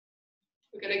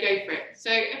we're going to go for it. So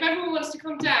if everyone wants to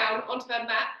come down onto their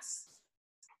mats,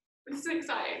 this is so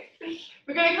exciting.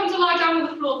 We're going to come to lie down on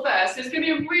the floor first. So it's going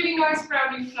to be a really nice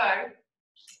grounding flow.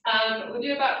 We'll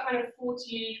do about kind of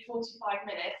 40, 45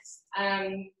 minutes.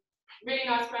 Really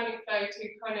nice grounding flow to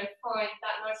kind of find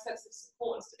that nice sense of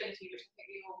support and stability, which I think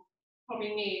we all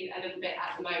probably need a little bit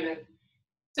at the moment.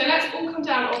 So let's all come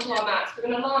down onto our mats. We're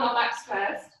going to lie on our backs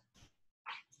first.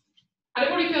 And it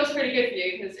probably feels pretty good for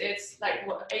you because it's like,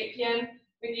 what, 8 p.m.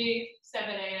 with you, 7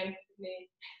 a.m. with me.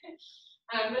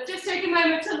 But just take a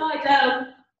moment to lie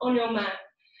down on your mat.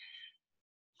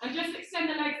 And just extend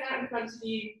the legs out in front of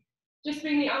you. Just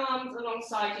bring the arms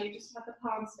alongside you, just have the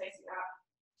palms facing out.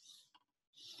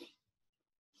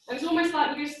 And it's almost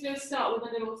like we're just going to start with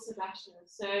a little Savasana.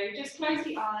 So just close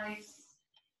the eyes.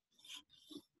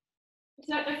 Just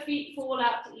let the feet fall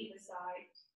out to either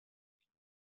side.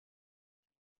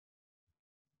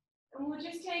 And we'll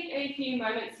just take a few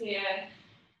moments here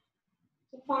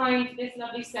to find this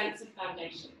lovely sense of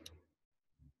foundation.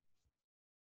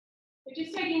 So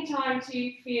just taking time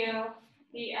to feel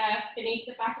the earth beneath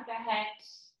the back of the head,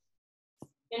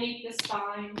 beneath the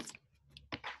spine,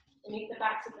 beneath the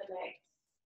backs of the legs.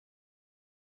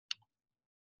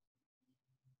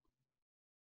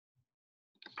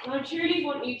 And I truly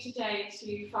want you today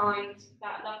to find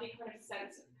that lovely kind of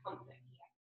sense of comfort here.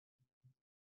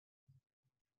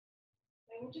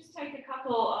 So we'll just take a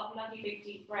couple of lovely big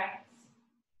deep breaths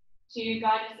to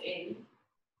guide us in.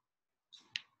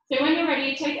 So when you're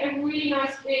ready, take a really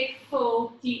nice big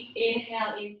full deep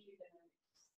inhale in through the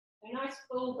nose. A nice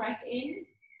full breath in.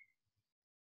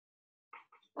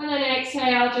 And then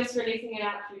exhale, just releasing it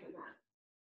out through the mouth.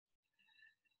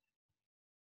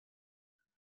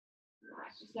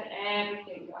 Nice, just let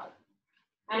everything go.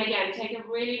 And again, take a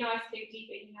really nice big deep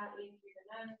inhale in through the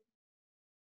nose.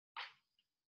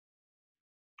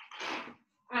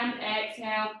 And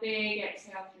exhale, big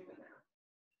exhale through the mouth.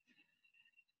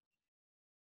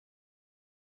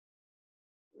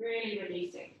 Really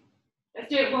releasing. Let's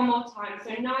do it one more time.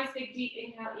 So nice big deep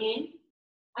inhale in.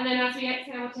 And then as we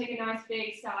exhale, we'll take a nice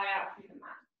big sigh out through the mouth.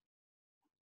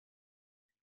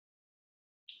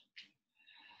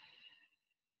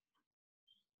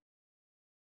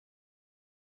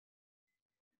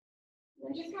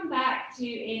 And just come back to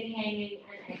inhaling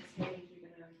and exhaling through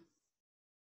the nose.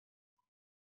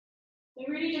 So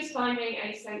really just finding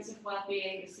a sense of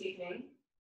well-being this evening.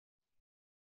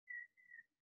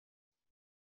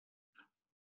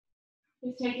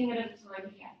 Just taking it at a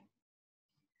time here.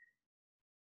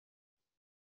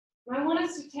 And I want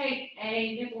us to take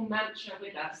a little mantra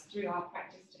with us through our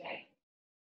practice today.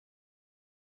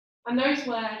 And those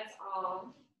words are,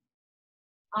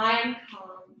 I am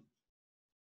calm,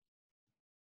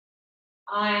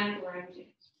 I am grounded,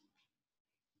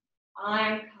 I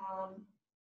am calm,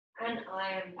 and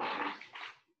I am grounded.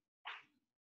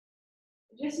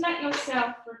 Just let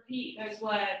yourself repeat those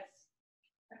words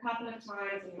a couple of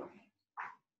times in your head.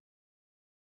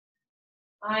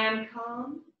 I am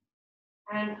calm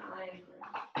and I am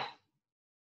grounded.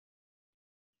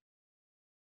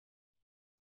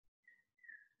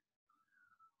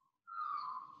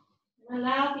 And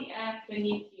allow the earth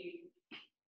beneath you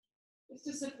just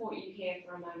to support you here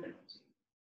for a moment or two.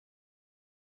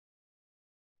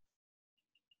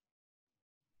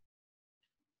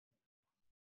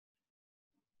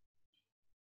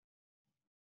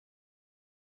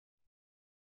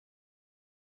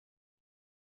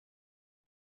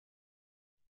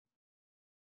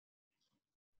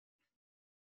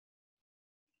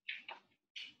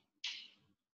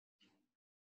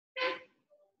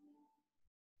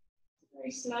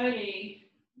 Very slowly,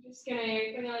 I'm just going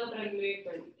to bring a little bit of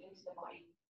movement into the body.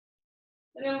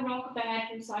 A little rock of the head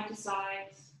from side to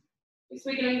side. Just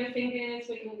wiggling the fingers,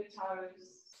 wiggling the toes.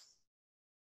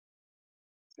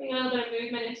 Bring a little bit of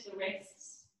movement into the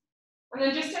wrists. And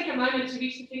then just take a moment to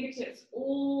reach the fingertips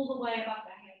all the way above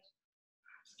the head.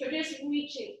 So just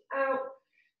reaching out,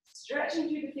 stretching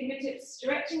through the fingertips,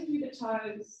 stretching through the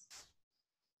toes.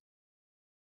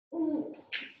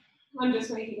 I'm just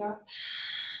waking up.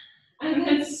 And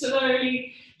then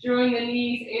slowly drawing the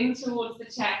knees in towards the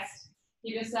chest.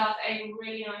 Give yourself a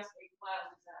really nice big well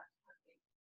with that.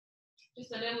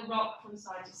 Just a little rock from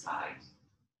side to side.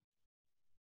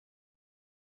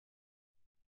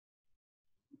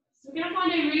 So we're going to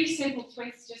find a really simple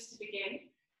twist just to begin.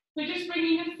 So just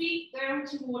bringing the feet down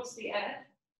towards the earth.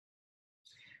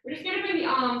 We're just going to bring the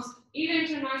arms either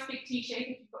into a nice big T shape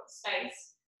if you've got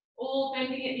space, or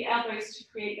bending at the elbows to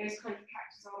create those kind of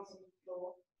cactus arms on the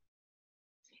floor.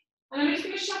 And I'm just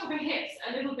going to shuffle the hips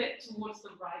a little bit towards the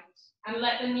right and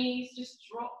let the knees just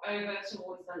drop over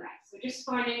towards the left. So just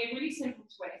finding a really simple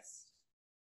twist.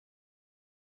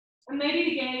 And maybe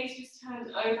the gaze just turns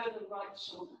over the right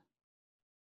shoulder.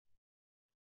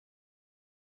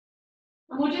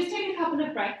 And we'll just take a couple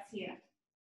of breaths here.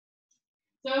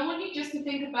 So I want you just to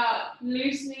think about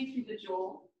loosening through the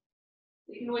jaw.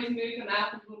 You can always move the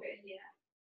mouth a little bit here.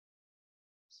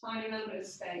 Just finding a little bit of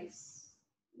space.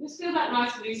 Just feel that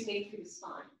nice loosening through the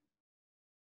spine.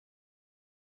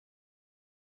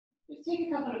 Just take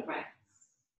a couple of breaths.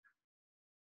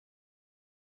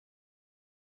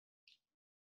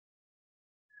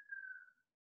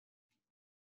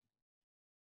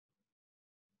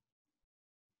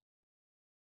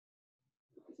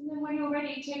 And then when you're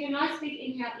ready, take a nice big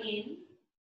inhale in.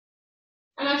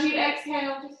 And as you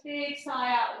exhale, just big sigh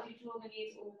out as you draw the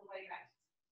knees all the way back.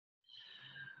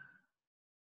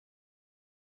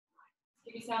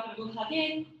 Give yourself a little hug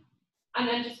in, and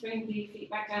then just bring the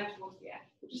feet back down towards the earth.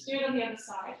 We'll just do it on the other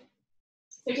side.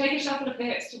 So take a shuffle of the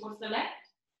hips towards the left.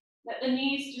 Let the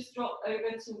knees just drop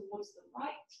over towards the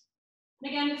right.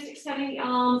 And again, just extending the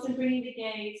arms and bringing the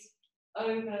gaze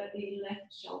over the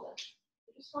left shoulder.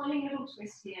 So just finding a little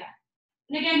twist here.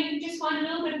 And again, you can just find a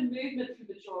little bit of movement through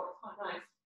the jaw. It's quite nice.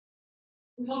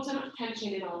 We hold so much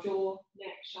tension in our jaw,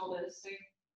 neck, shoulders. So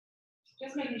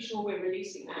just making sure we're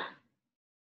releasing that.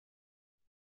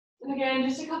 And again,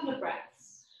 just a couple of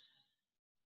breaths.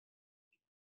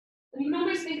 And you can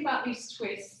always think about these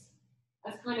twists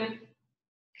as kind of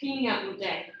cleaning out your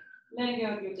day, letting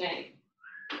go of your day.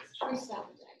 Let's twist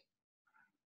out the day.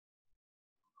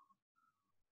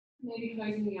 Maybe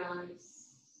closing the eyes.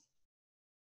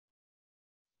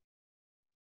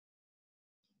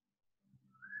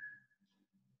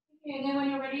 Okay, and then when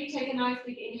you're ready, take a nice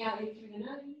big inhale in through the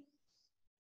nose.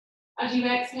 As you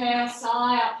exhale,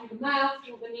 sigh out through the mouth,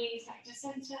 draw the knees back to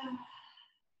center.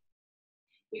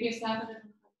 Give yourself a little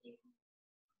hug.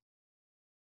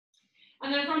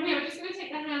 And then from here, we're just going to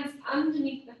take the hands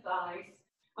underneath the thighs.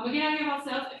 And we're going to give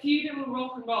ourselves a few little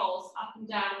rock and rolls up and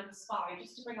down the spine,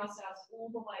 just to bring ourselves all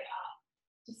the way up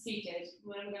to seated.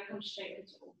 And then we're going to come straight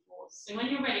into all fours. So when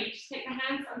you're ready, just take the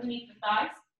hands underneath the thighs.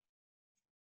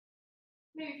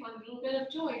 Maybe find a little bit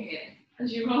of joy here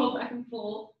as you roll back and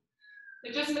forth.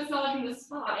 So just massaging the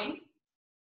spine.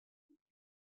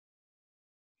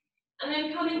 And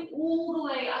then coming all the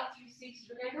way up through seated.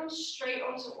 We're going to come straight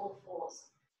onto all fours.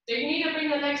 So you can either bring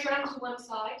the legs round to one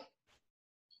side,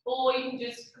 or you can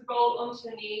just roll onto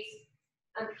the knees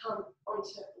and come onto all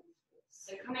fours.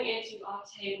 So coming into our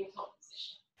tabletop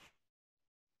position.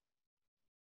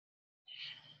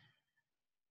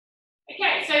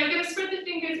 Okay, so we're going to spread the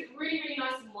fingers really, really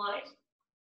nice and wide.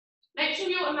 Make sure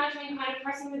you're imagining kind of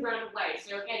pressing the ground away.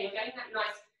 So again, you're getting that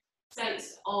nice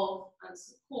sense of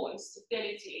support and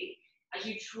stability as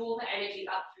you draw the energy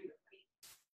up through the feet.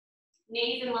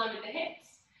 Knees in line with the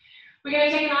hips. We're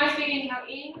going to take a nice big inhale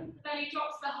in, the belly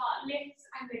drops, the heart lifts,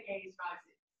 and the gaze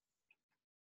rises.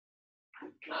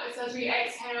 Nice, as we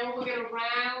exhale, we're going to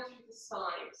round through the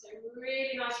spine. So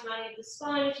really nice rounding of the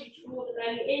spine as you draw the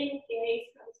belly in, gaze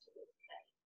comes towards the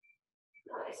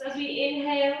belly. Nice, as we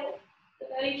inhale, the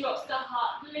belly drops, the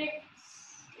heart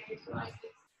lifts, gaze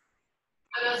rises.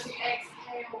 And as we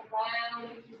exhale, round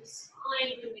through the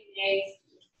spine, bring the gaze.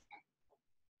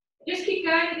 Just keep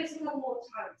going with this a couple more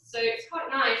times. So it's quite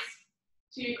nice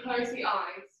to close the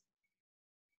eyes.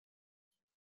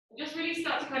 And just really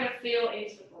start to kind of feel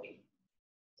into the body.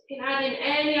 You can add in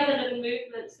any other little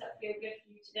movements that feel good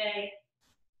for you today.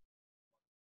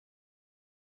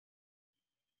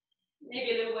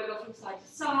 Maybe a little wiggle from side to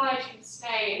side. You can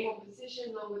stay in one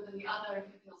position longer than the other if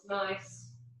it feels nice.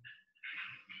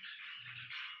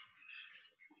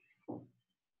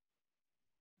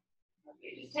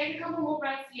 Okay, just take a couple more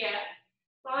breaths here.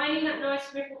 Finding that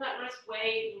nice ripple, that nice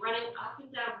wave running up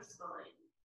and down the spine.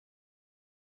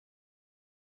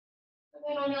 And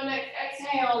then on your next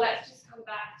exhale, let's just come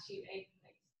back to a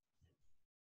place.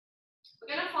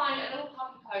 We're going to find a little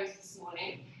puppy pose this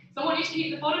morning. So I want you to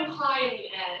keep the bottom high in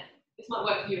the air. This might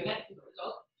work for you in it, if you've got a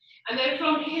dog. And then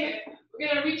from here, we're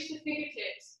going to reach the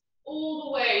fingertips all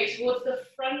the way towards the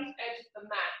front edge of the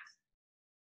mat.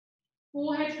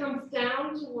 Forehead comes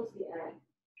down towards the air.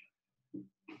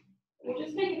 We'll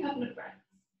just take a couple of breaths.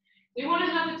 We want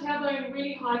to have the tailbone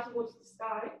really high towards the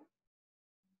sky.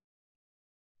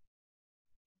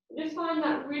 Just find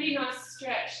that really nice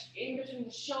stretch in between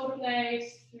the shoulder blades,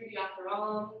 through the upper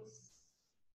arms.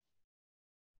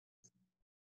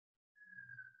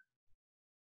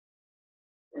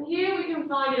 And here we can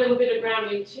find a little bit of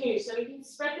grounding too. So we can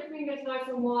spread the fingers nice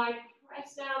and wide,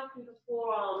 press down through the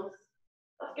forearms.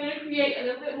 That's going to create a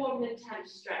little bit more of an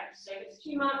intense stretch. So if it's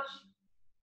too much,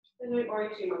 then don't worry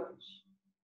too much.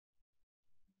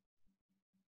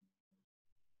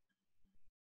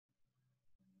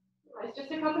 Nice,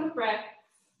 just a couple of breaths.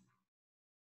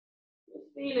 Just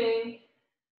feeling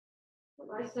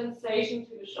a nice sensation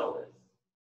through the shoulders.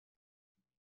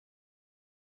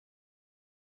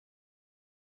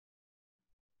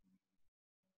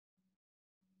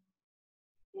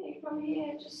 Okay, from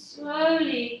here, just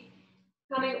slowly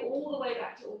coming all the way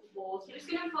back to all fours. We're just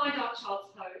going to find our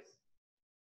child's pose.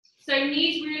 So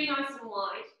knees really nice and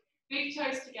wide, big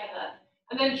toes together,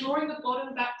 and then drawing the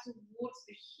bottom back towards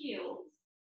the heels,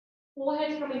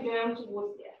 forehead coming down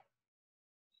towards the earth.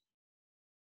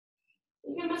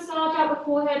 You can massage out the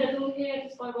forehead a little here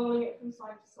just by rolling it from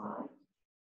side to side.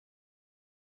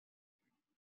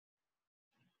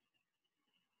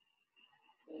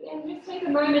 Again, just take a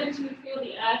moment to feel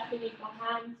the earth beneath the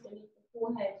hands, beneath the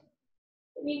forehead,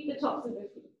 beneath the tops of the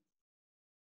feet.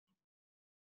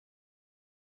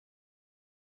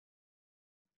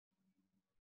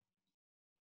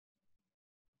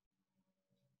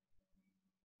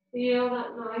 Feel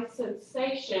that nice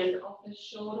sensation of the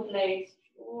shoulder blades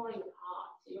drawing apart,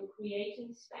 so you're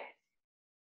creating space.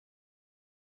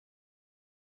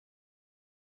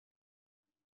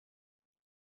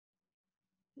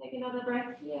 Take another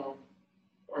breath here.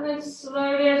 And then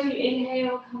slowly as you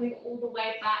inhale, coming all the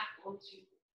way back onto the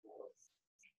floors.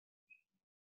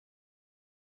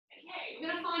 Okay, we're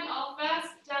going to find our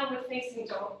first downward facing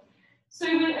dog. So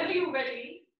whenever you're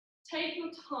ready, take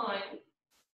your time.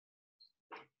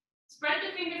 Spread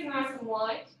the fingers nice and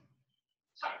wide.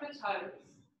 Tuck the toes.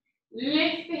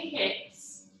 Lift the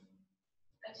hips.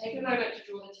 And take a moment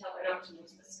to draw the tailbone up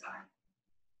towards the sky.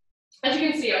 As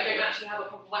you can see, I don't actually have a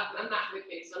mat with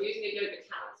me, so I'm using a yoga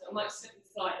mat, so I might slip and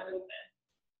slide a little bit.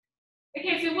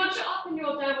 Okay, so once you're up in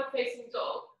your downward facing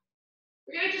dog,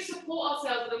 we're going to just support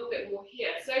ourselves a little bit more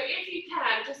here. So if you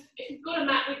can, if you've got a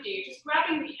mat with you, just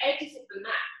grabbing the edges of the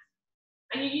mat,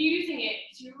 and you're using it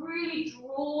to really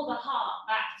draw the heart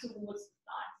back towards the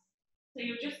thighs. So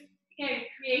you're just, again,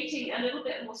 creating a little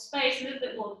bit more space, a little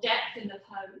bit more depth in the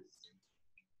pose.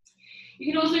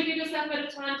 You can also give yourself a bit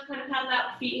of time to kind of paddle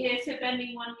out the feet here, so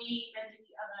bending one knee, bending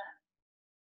the other.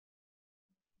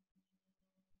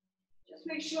 Just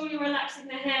make sure you're relaxing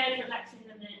the head, relaxing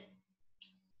the neck.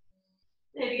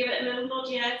 Maybe give it a little nod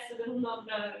yes, a little nod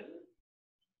no.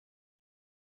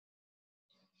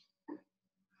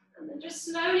 And then just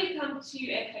slowly come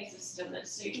to a place of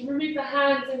stillness. So you can remove the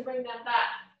hands and bring them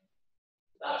back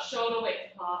about shoulder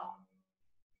width apart.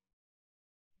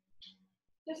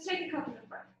 Just take a couple of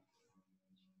breaths.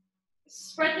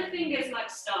 Spread the fingers like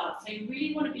stars, so you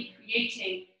really want to be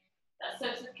creating that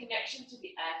sense of connection to the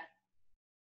air.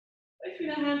 Go through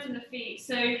the hands and the feet,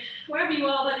 so wherever you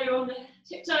are, whether you're on the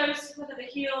tiptoes, whether the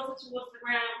heels are towards the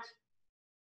ground,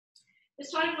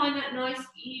 just try to find that nice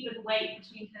even weight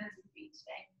between hands and feet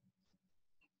today.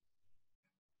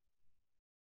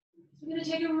 So we're going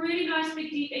to take a really nice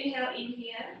big deep inhale in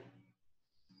here,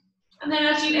 and then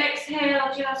as you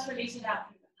exhale, just release it out.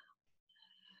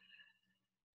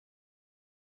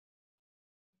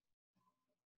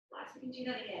 We can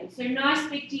do that again. So nice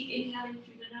big deep inhaling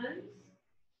through the nose.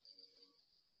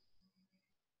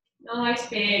 Nice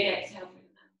big exhale through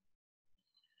the mouth.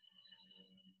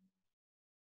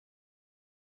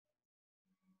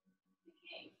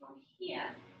 Okay, from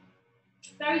here,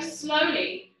 very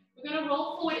slowly, we're going to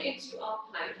roll forward into our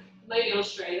plank. Maybe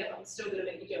Australia, but I'm still going to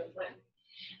make you do a plank.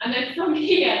 And then from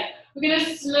here, we're going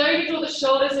to slowly draw the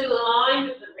shoulders in line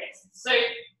with the wrists. So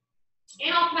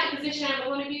in our plank position,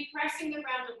 we're going to be pressing the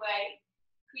ground away,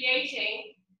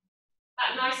 creating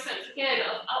that nice sense, again,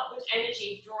 of upward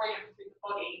energy drawing up through the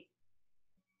body.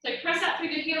 So press out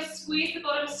through the heels, squeeze the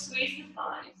bottom, squeeze the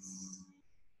thighs.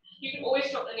 You can always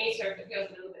drop the knees here if it feels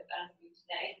a little bit better for you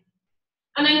today.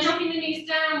 And then dropping the knees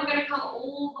down, we're going to come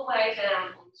all the way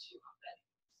down onto our belly.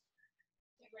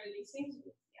 So releasing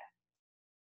towards the earth.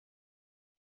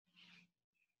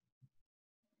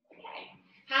 Okay,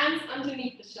 hands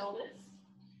underneath the shoulders.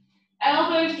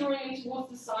 Elbows drawing in towards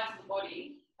the sides of the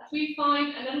body as we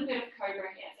find a little bit of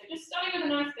cobra here. So just starting with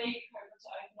a nice baby cobra to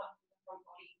open up the front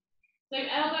body. So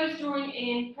elbows drawing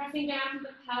in, pressing down to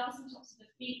the pelvis and tops of the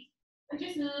feet, and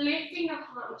just lifting the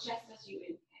heart and chest as you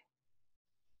inhale.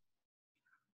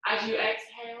 As you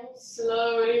exhale,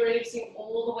 slowly releasing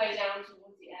all the way down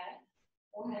towards the air,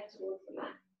 forehead towards the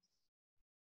mat.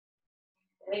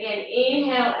 And again,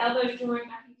 inhale, elbows drawing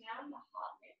back and down, the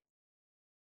heart lifts.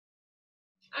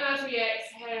 And as we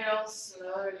exhale,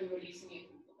 slowly releasing it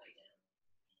all the way down.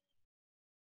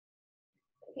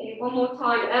 Okay, one more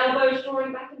time, elbows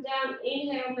drawing back and down,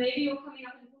 inhale, maybe you're coming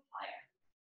up a little higher.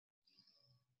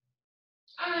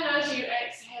 And then as you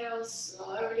exhale,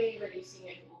 slowly releasing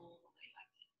it all the way back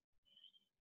down.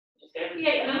 Just going to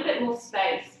create a little bit more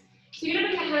space. So you're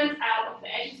going to bring your hands out of the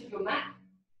edges of your mat.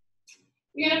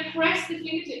 You're going to press the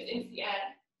fingertips into the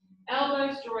air,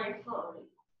 elbows drawing high.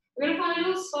 We're going to find a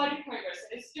little spider progress, so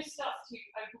this just starts to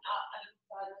open up a little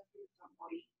further through the front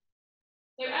body.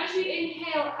 So as you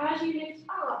inhale, as you lift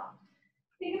up,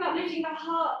 think about lifting the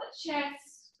heart, the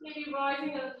chest, maybe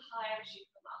rising a little higher as you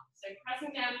come up. So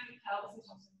pressing down through the pelvis and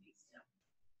tops of the feet still.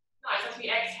 Nice, as we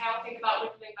exhale, think about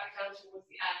rippling back down towards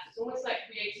the earth. It's almost like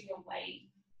creating a wave.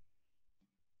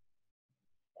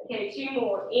 Okay, 2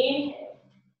 more. Inhale.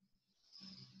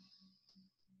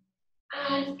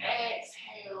 And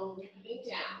exhale, rippling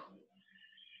down.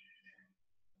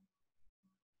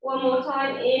 1 more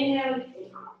time. Inhale,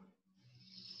 lifting up.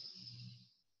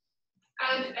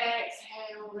 And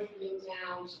exhale, rippling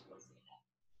down towards the earth.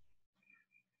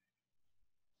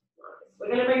 Nice. We're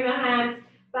going to bring the hands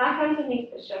back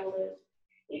underneath the shoulders.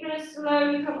 You're going to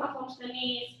slowly come up onto the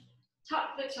knees,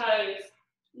 tuck the toes,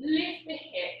 lift the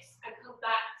hips, and come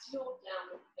back to your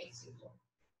downward facing dog.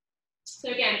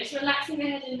 So again, just relaxing the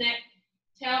head and neck,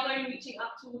 tailbone reaching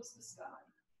up towards the sky.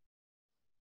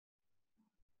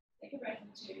 Take a breath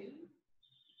or 2.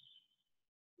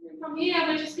 And from here,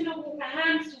 we're just going to walk the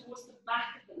hands towards the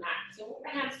back of the mat. So walk the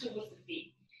hands towards the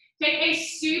feet. Take a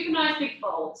super nice big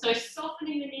fold. So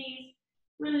softening the knees,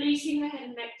 releasing the head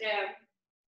and neck down.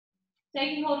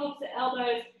 Taking hold of the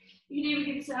elbows. You can even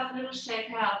give yourself a little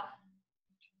shake out.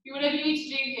 Do whatever you need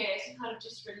to do here to kind of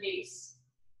just release.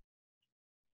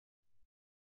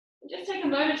 And just take a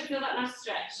moment to feel that nice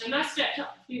stretch. So nice stretch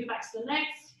up through the backs of the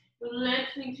legs,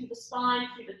 lengthening through the spine,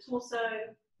 through the torso.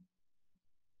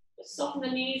 Just soften the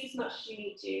knees as much as you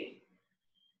need to.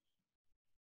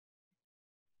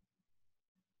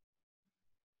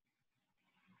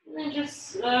 And then just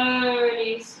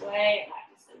slowly sway back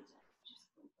to center. Just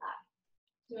come back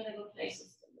to a little place of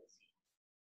stillness.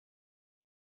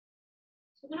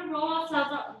 So we're going to roll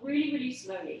ourselves up really, really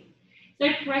slowly. So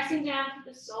pressing down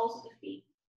through the soles of the feet.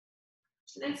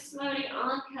 And then slowly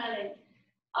uncurling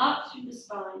up through the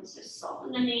spine. So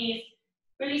soften the knees,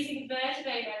 releasing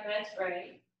vertebrae by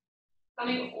vertebrae.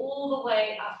 Coming all the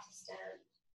way up to stand.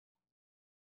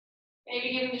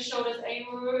 Maybe giving the shoulders a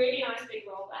really nice big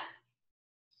roll back.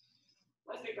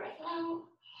 Nice big breath out.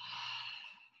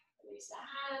 Release the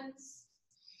hands.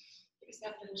 Give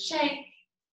yourself a little shake.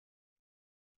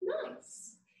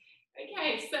 Nice.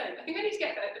 Okay, so I think I need to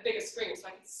get a bigger screen so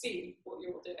I can see what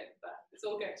you're all doing, but it's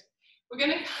all good. We're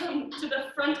going to come to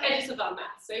the front edges of our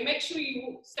mat. So make sure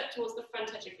you step towards the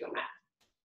front edge of your mat.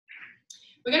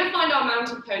 We're going to find our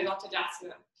mountain pose, our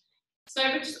Tadasana. So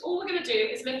all we're going to do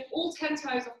is lift all 10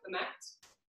 toes off the mat.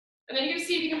 And then you're going to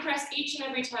see if you can press each and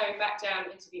every toe back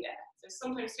down into the air. So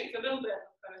sometimes it takes a little bit of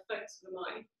kind of focus for the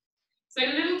mind. So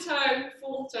little toe,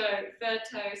 4th toe, 3rd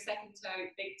toe, 2nd toe,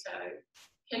 big toe.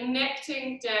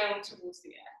 Connecting down towards the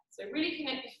air. So really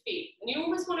connect the feet. And you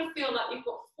almost want to feel like you've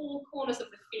got 4 corners of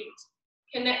the feet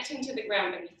connecting to the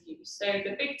ground beneath you. So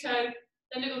the big toe,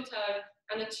 the little toe,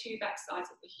 and the 2 back sides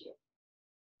of the heel.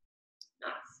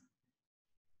 Nice.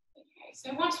 Okay,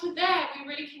 so once we're there,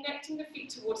 we're really connecting the feet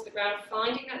towards the ground,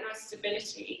 finding that nice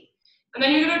stability. And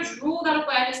then you're going to draw that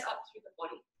awareness up through the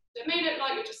body. So it may look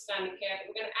like you're just standing here,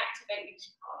 but we're going to activate each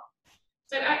calf.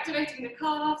 So activating the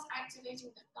calves,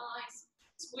 activating the thighs,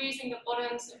 squeezing the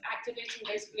bottom, so activating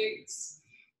those glutes.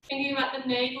 Thinking about the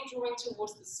navel drawing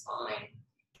towards the spine.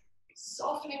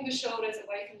 Softening the shoulders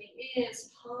away from the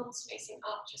ears, palms facing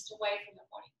up, just away from the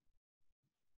body.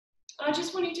 And I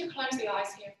just want you to close the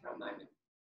eyes here for a moment.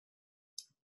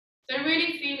 So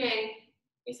really feeling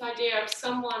this idea of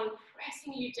someone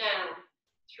pressing you down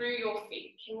through your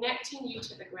feet, connecting you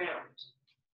to the ground.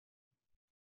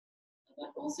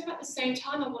 But also at the same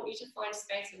time, I want you to find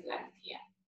space and length here.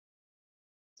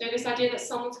 So this idea that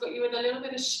someone's got you with a little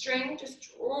bit of string,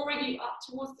 just drawing you up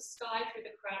towards the sky through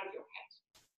the crown of your head.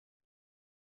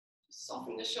 Just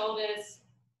soften the shoulders,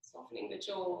 softening the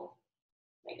jaw.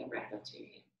 Take a breath or 2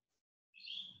 here.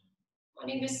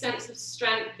 Finding this sense of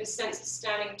strength, this sense of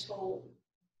standing tall.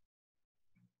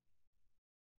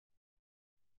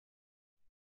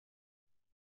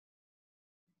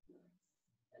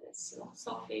 And it's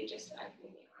softly just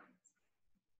opening the eyes.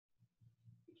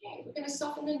 Okay, we're going to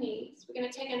soften the knees. We're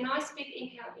going to take a nice big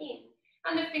inhale in,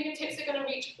 and the fingertips are going to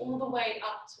reach all the way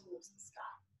up towards the sky.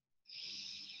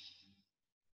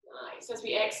 Nice. As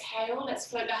we exhale, let's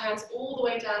float the hands all the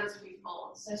way down as we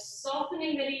fold. So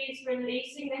softening the knees,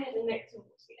 releasing the head and neck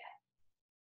towards the air.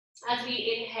 As we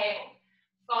inhale,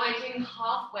 finding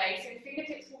halfway, so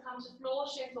fingertips can come to floor,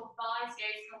 shins or thighs,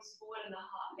 gaze comes forward and the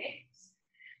heart lifts.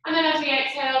 And then as we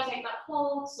exhale, take that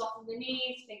fold, soften the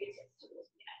knees, fingertips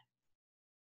towards the air.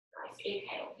 Nice,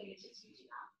 inhale, fingertips reaching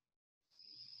up.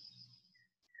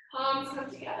 Palms come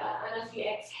together, and as we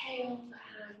exhale, the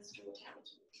hands draw down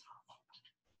towards the heart.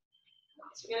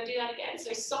 Nice, we're going to do that again.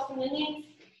 So soften the knees.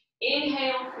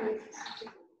 Inhale, floating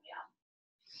all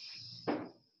the way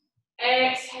up.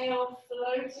 Exhale,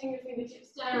 floating the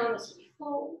fingertips down as we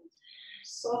fold,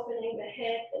 softening the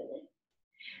head and neck.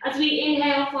 As we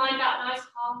inhale, find that nice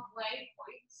halfway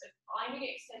point, so finding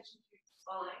extension through the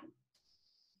spine.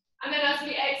 And then as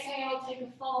we exhale, take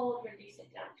a fold, release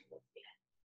it down towards the end.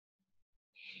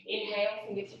 Inhale,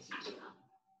 fingertips reaching up.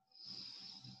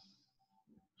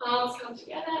 Palms come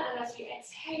together, and as we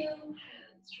exhale,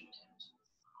 hands draw down towards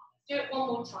the heart. Do it one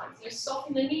more time. So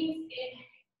soften the knees,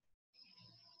 inhale.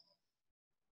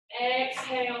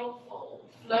 Exhale,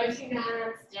 fold, floating the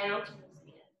hands down towards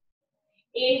the end.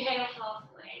 Inhale,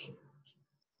 halfway.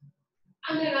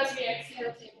 And then as we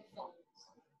exhale, take a fold.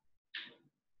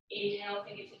 Inhale,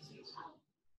 fingertips reach up.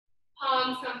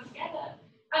 Palms come together.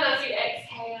 And as we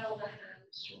exhale, the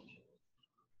hands draw towards the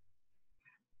heart.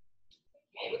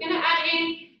 Okay, we're going to add in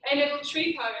a little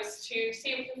tree pose to see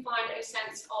if we can find a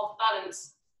sense of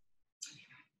balance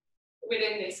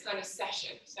within this kind of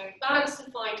session. So balance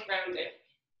to find grounded.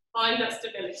 Find that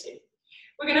stability.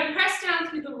 We're going to press down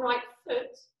through the right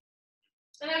foot.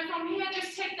 And then from here,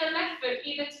 just take the left foot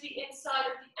either to the inside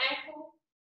of the ankle,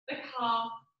 the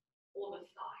calf, or the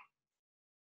thigh.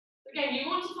 Again, you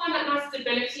want to find that nice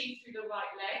stability through the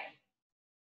right leg.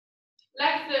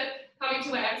 Left foot coming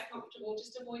to wherever's comfortable,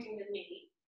 just avoiding the knee.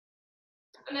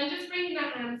 And then just bringing the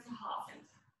hands to heart center.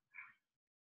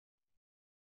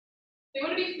 So you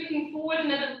want to be looking forward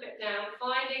and a little bit down,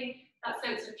 finding that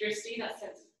sense of drishti, that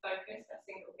sense of focus, that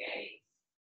single gaze.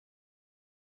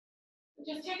 And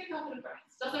just take a couple of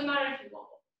breaths. Doesn't matter if you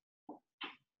wobble.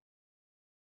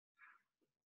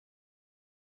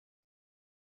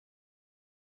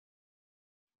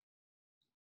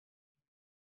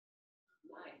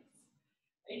 Nice.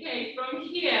 Okay, from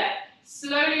here,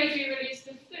 slowly as we release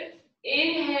the foot,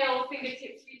 inhale,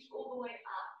 fingertips reach all the way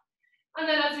up. And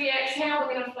then as we exhale,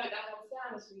 we're going to float the hands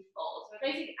down as we fold. So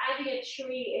we're basically adding a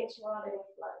tree into our little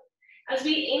flow. As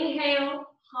we inhale,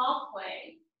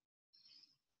 halfway.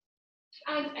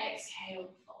 And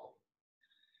exhale, fold.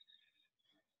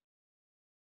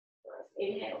 Nice.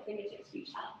 Inhale, fingertips reach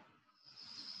up.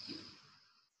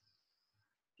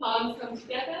 Palms come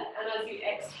together, and as you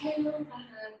exhale, the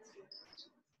hands reach up.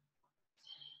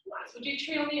 Nice. We'll do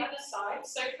tree on the other side.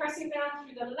 So pressing down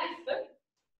through the left foot.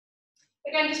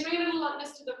 Again, just bring a little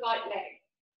lightness to the right leg.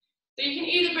 So you can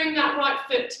either bring that right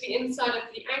foot to the inside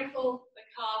of the ankle, the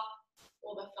calf,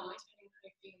 or the thigh, depending on how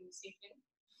you're feeling this evening.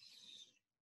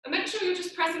 And make sure you're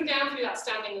just pressing down through that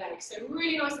standing leg. So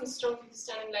really nice and strong through the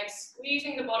standing leg,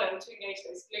 squeezing the bottom to engage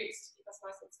those glutes to keep us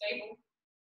nice and stable.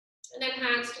 And then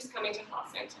hands just coming to heart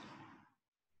center.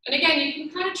 And again, you can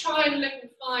kind of try and look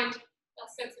and find that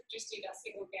sense of drishti, that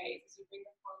single gaze as you bring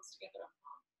the palms together up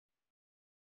high.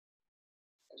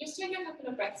 And just take a couple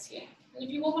of breaths here. And if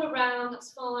you wobble around,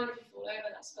 that's fine. If you fall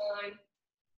over, that's fine.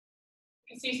 I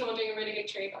can see someone doing a really good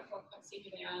tree, but I can't quite see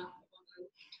who they are.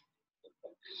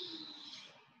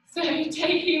 So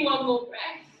taking one more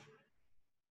breath.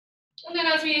 And then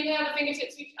as we inhale, the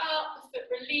fingertips reach up, the foot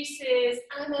releases,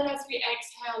 and then as we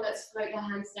exhale, let's float the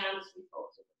hands down as we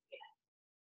fold to the end.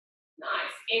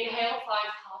 Nice. Inhale,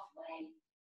 find halfway.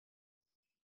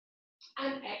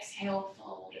 And exhale,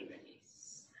 fold and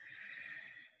release.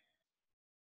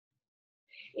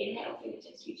 Inhale,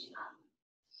 fingertips reaching up.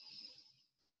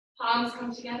 Palms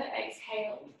come together,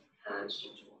 exhale, hands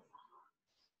draw towards the heart.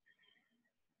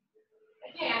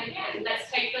 Okay, and again, let's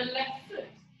take the left foot.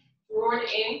 Draw it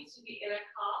into the inner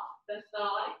calf, the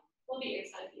thigh, or the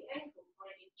inside of the ankle, or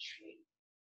a tree.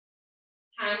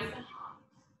 Hands to heart.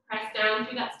 Press down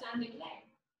through that standing leg.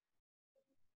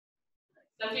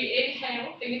 So as we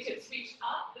inhale, fingertips reach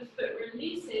up, the foot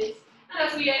releases, and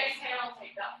as we exhale,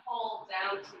 take that fold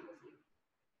down to the feet.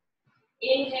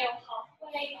 Inhale,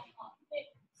 halfway, the heart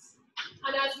lifts,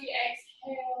 and as we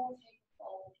exhale, take a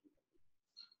fold.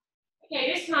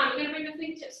 Okay, this time we're going to bring the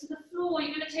fingertips to the floor.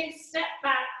 You're going to take a step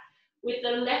back with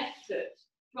the left foot.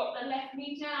 Drop the left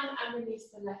knee down and release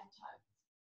the left toe.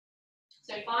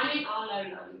 So finding our low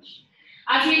lunge.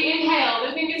 As we inhale,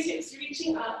 the fingertips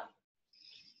reaching up.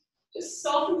 Just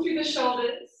soften through the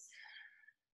shoulders.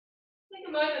 Take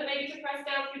a moment maybe to press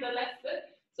down through the left foot.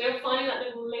 So you're finding that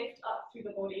little lift up through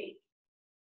the body.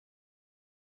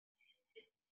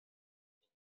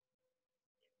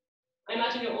 I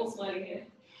imagine you're all smiling here.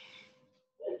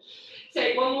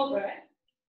 Take one more breath.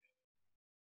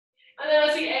 And then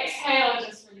as we exhale,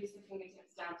 just release the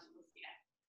fingertips down towards the end.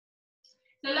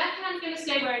 The left hand's going to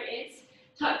stay where it is.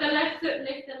 Tuck the left foot,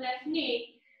 lift the left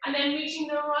knee. And then reaching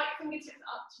the right fingertips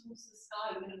up towards the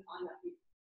sky, we're going to find that beautiful.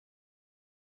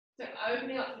 So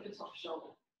opening up through the top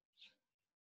shoulder.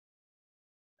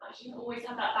 You can always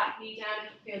have that back knee down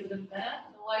if it feels a little better,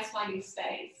 otherwise finding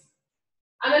space.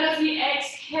 And then as we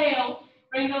exhale,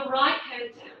 bring the right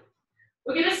hand down.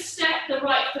 We're going to step the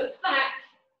right foot back,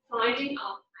 finding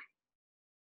our plank.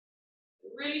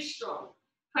 Really strong.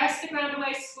 Press the ground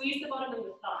away, squeeze the bottom of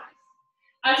the thighs.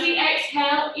 As we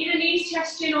exhale, either knees,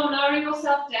 chest, chin, or lowering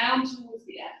yourself down towards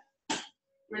the earth.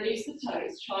 Release the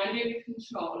toes, try and do it with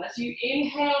control. As you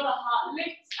inhale, the heart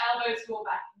lifts, elbows fall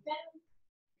back and down.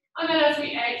 And then as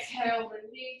we exhale,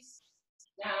 release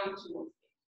down towards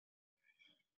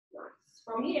the earth. Nice.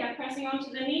 From here, pressing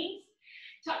onto the knees,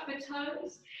 tuck the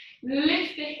toes,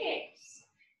 lift the hips,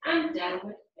 and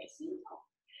downward facing dog.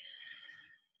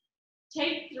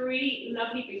 Take 3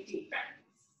 lovely big deep breaths.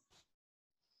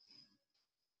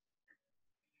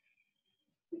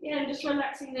 Again, just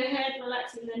relaxing the head,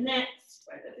 relaxing the neck,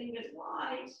 spread the fingers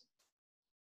wide.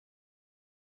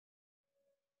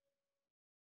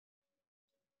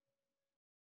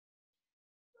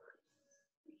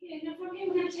 Okay, now from here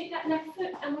we're going to take that left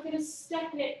foot and we're going to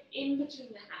step it in between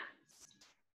the hands.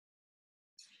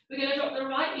 We're going to drop the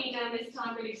right knee down this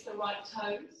time, release the right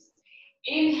toes.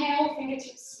 Inhale,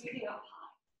 fingertips sweeping up high.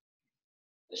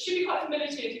 It should be quite familiar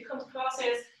to you if you come to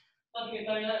classes, loving a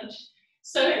low lunge.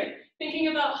 So, thinking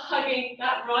about hugging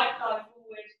that right thigh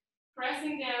forward,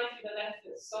 pressing down through the left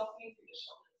foot, softening through the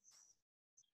shoulders.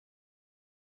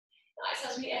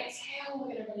 Nice, as we exhale,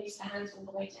 we're going to release the hands all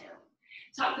the way down.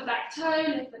 Tuck the back toe,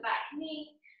 lift the back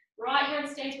knee. Right hand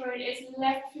stays where it is,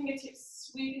 left fingertips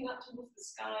sweeping up towards the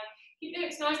sky. Keep the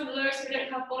hips nice and low so we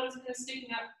don't have bottoms kind of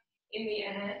sticking up in the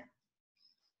air.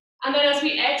 And then as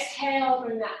we exhale,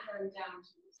 bring that hand down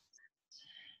towards the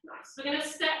mat. Nice, we're going to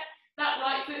step that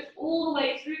right foot all the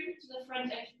way through to the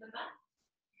front edge of the mat.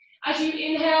 As you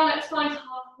inhale, let's find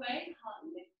halfway, heart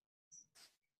lift.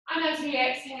 And as we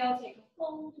exhale, take a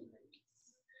fold and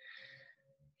release.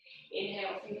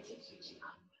 Inhale, fingertips reaching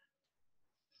up.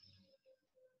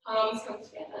 Palms come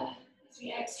together. As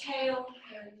we exhale,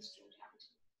 hands draw down.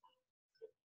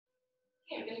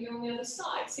 Okay, we're going to go on the other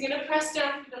side. So you're going to press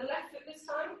down through the left foot this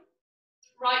time.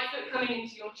 Right foot coming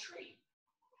into your tree.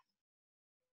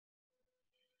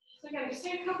 So again, just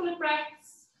take a couple of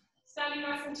breaths, standing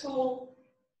nice and tall,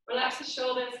 relax the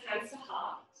shoulders, hands to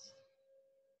heart.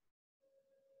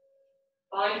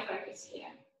 Find focus here.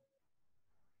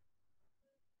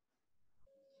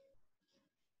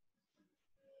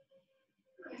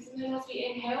 Nice, and then as we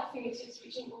inhale, fingertips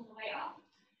reaching all the way up.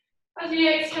 As we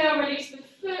exhale, release the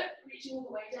foot, reaching all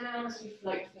the way down as we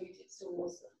float fingertips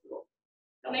towards the floor.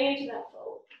 Coming into that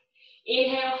fold.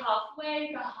 Inhale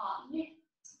halfway, the heart lifts.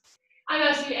 And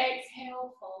as we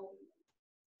exhale, fold.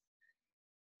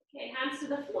 Okay, hands to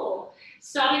the floor.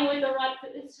 Starting with the right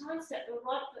foot this time, step the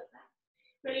right foot back.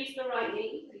 Release the right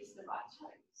knee, release the right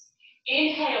toes.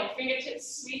 Inhale,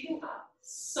 fingertips sweeping up,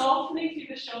 softening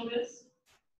through the shoulders.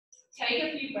 Take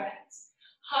a few breaths.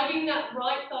 Hugging that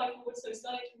right thigh forward, so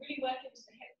starting to really work into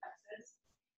the hip flexors.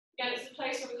 Again, it's a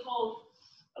place where we hold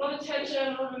a lot of tension,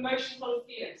 a lot of emotion, a lot of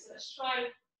fear. So let's try and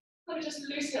kind of just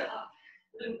loosen it up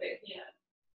a little bit here.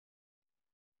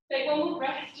 Take one more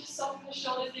breath, just soften the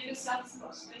shoulders, give yourself as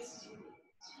much space as you need.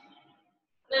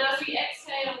 And then as we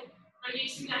exhale,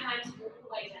 releasing the hands all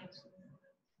the way down.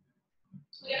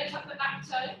 We're going to tuck the back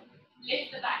toe,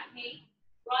 lift the back knee,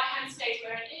 right hand stays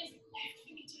where it is, left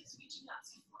fingertips reaching up.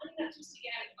 So finding that twist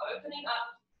again, opening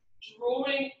up,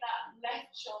 drawing that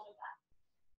left shoulder back.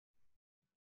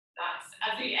 Nice.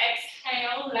 As we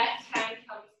exhale, left hand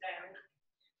comes down.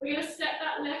 We're going to step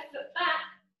that left foot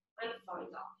back and find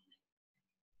our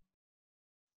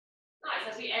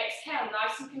Nice, as we exhale,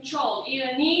 nice and controlled,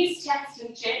 either knees, chest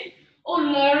and chin, or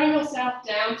lowering yourself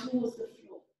down towards the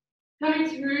floor. Coming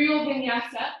through your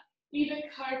vinyasa, either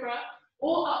cobra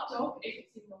or up dog if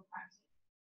it's in your practice.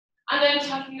 And then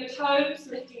tucking the toes,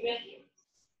 lifting the heels,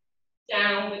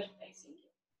 downward facing.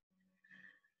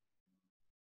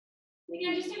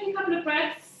 Again, just taking a couple of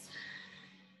breaths.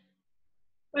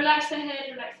 Relax the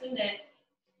head, relax the neck.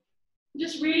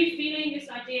 Just really feeling this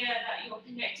idea that you're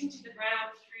connecting to the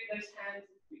ground through those hands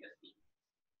and through the feet.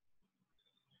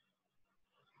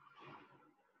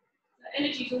 The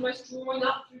energy is almost drawing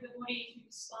up through the body, through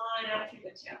the spine, out through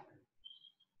the tailbone.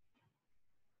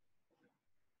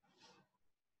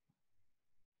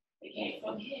 Okay,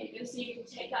 from here, you're going to see you can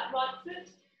take that right foot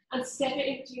and step it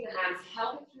in between the hands.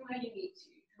 Help it through where you need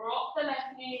to. Drop the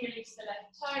left knee, release the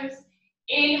left toes.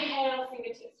 Inhale,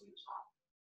 fingertips reach up.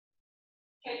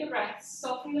 Take a breath,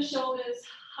 soften the shoulders,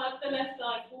 hug the left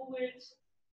thigh forward.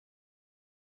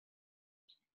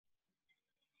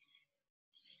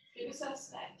 Give yourself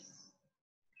space.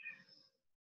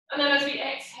 And then as we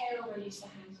exhale, release the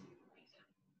hands all the way down.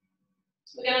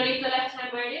 We're going to leave the left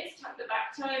hand where it is, tuck the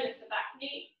back toe, lift the back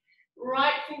knee.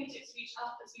 Right fingertips reach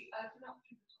up as we open up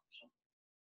through the top shoulder.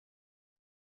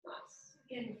 Nice.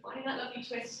 Again, finding that lovely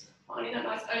twist, finding that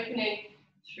nice opening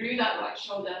through that right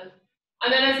shoulder. And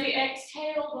then as we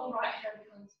exhale, the right hand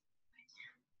comes right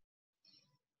down.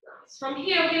 Nice. From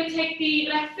here, we're going to take the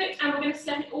left foot and we're going to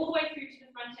step it all the way through to the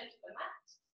front edge of the mat.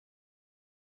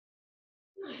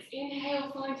 Nice.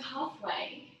 Inhale, find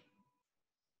halfway.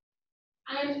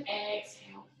 And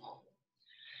exhale, fold.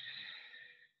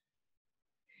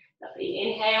 Lovely.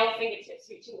 Inhale, fingertips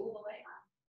reaching all the way up.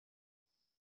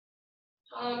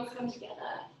 Palms come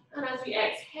together. And as we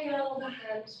exhale, the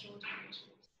hands draw down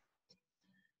towards.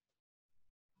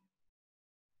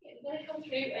 Okay, we're going to come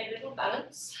through a little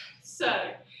balance. So,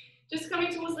 just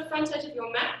coming towards the front edge of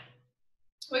your mat.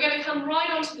 We're going to come right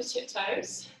onto the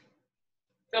tiptoes.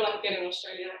 I feel like I'm getting an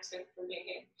Australian accent from being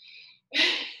here.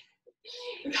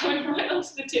 We're coming right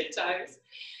onto the tiptoes.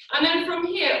 And then from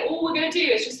here, all we're going to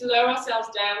do is just lower ourselves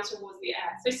down towards the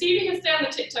air. So see if you can stay on the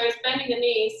tiptoes, bending the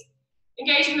knees,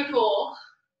 engaging the core,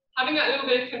 having that little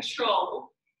bit of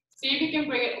control. See if you can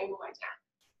bring it all the way down.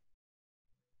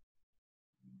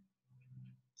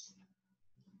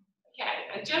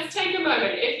 Okay, and just take a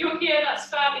moment. If you're here, that's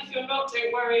fab. If you're not,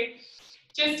 don't worry.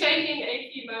 Just taking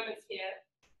a few moments here.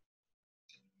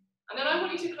 And then I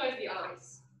want you to close the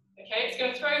eyes. Okay, it's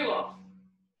going to throw you off.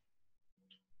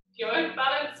 If you're over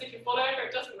balance, if you fall over,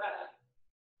 it doesn't matter.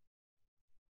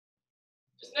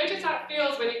 Just notice how it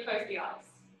feels when you close the eyes.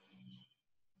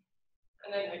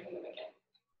 And then open them again.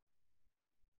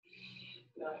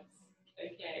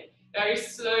 Nice. Okay, very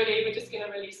slowly, we're just going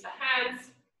to release the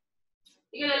hands.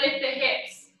 You're going to lift the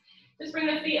hips. Just bring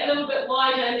the feet a little bit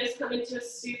wider and just come into a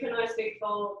super nice big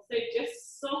fold. So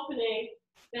just softening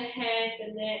the head,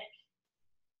 the neck.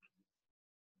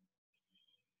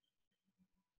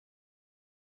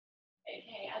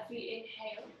 Okay, as we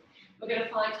inhale, we're going to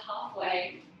find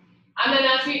halfway. And then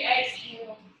as we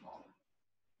exhale, fold.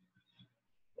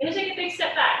 We're going to take a big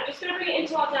step back. We're just going to bring it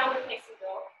into our downward facing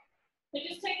dog. So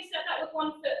just take a step back with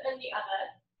one foot and the other.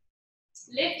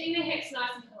 Lifting the hips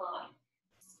nice and high.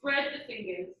 Spread the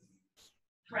fingers.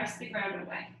 Press the ground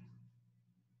away.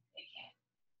 Okay.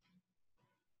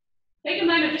 Take a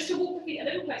moment just to walk the feet a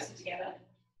little closer together.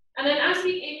 And then as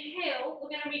we inhale, we're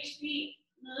going to reach the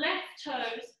left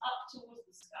toes up towards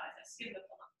the sky. Let's skim the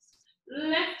palms.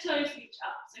 Left toes reach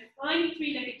up. So find your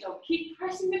three-legged dog. Keep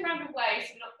pressing the ground away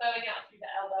so we're not bowing out through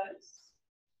the elbows.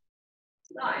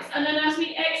 Nice. And then as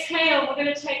we exhale, we're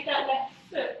going to take that left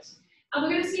foot and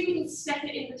we're going to see if we can step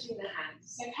it in between the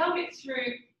hands. So help it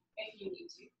through if you need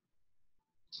to.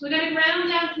 We're going to ground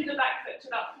down through the back foot to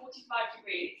about 45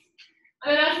 degrees.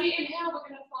 And then as we inhale, we're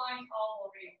going to find our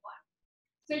warrior one.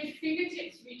 So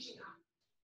fingertips reaching up.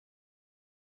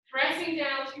 Pressing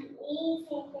down through all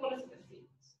four corners of the feet.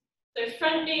 So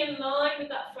front knee in line with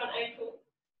that front ankle.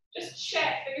 Just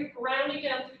check that you're grounding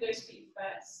down through those feet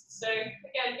first. So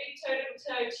again, big toe, little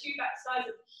toe, two back sides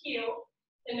of the heel,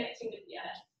 connecting with the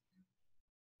earth.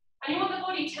 And you want the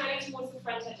body turning towards the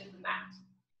front edge of the mat.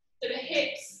 So the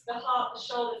hips, the heart, the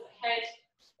shoulders, the head,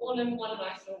 all in one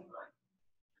nice long line.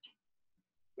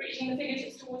 Reaching the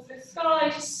fingertips towards the sky,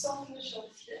 just soften the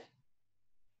shoulders here.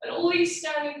 And all these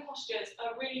standing postures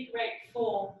are really great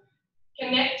for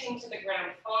connecting to the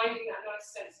ground, finding that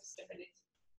nice sense of stability.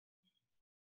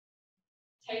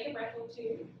 Take a breath or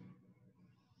two.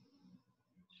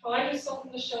 Try to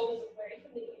soften the shoulders away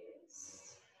from the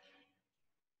ears.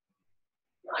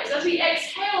 Nice. As we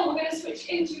exhale, we're going to switch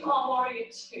into our warrior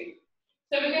two.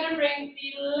 So we're going to bring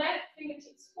the left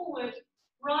fingertips forward,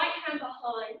 right hand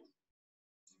behind.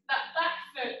 That back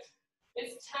foot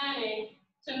is turning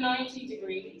to 90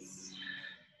 degrees.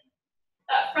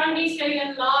 That front knee staying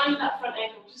in line with that front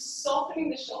ankle, just softening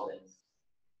the shoulders.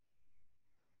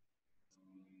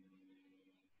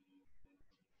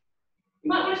 You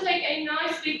might want to take a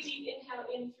nice big deep inhale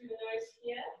in through the nose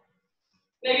here.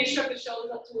 Maybe shrug the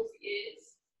shoulders up towards the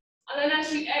ears. And then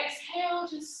as we exhale,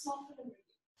 just soften and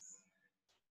release.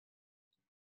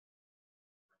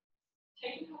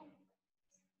 Take a couple.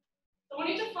 I want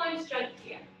you to find strength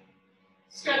here.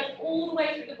 Strength all the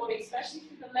way through the body, especially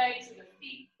through the legs and the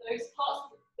feet, those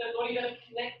parts of the body that are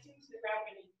connecting to the ground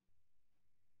beneath.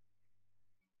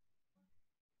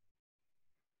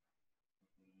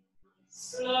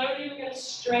 Slowly, we're going to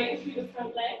straighten through the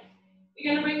front leg.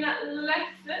 You're going to bring that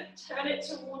left foot, turn it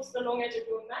towards the long edge of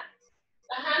your mat.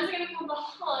 The hands are going to come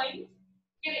behind.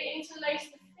 You're going to interlace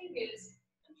the fingers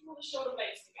and draw the shoulder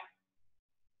blades together.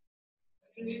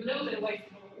 I'm going to move a little bit away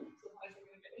from the wall, otherwise I'm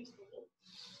going to get into the wall.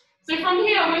 So from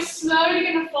here, we're slowly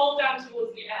going to fold down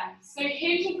towards the earth. So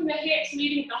hinging from the hips,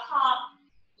 leading the heart,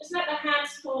 just let the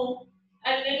hands fall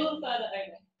a little further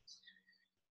over.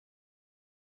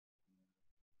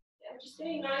 Yeah, just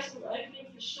being nice and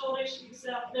opening the shoulders to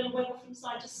yourself, a little wiggle from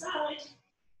side to side.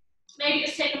 Maybe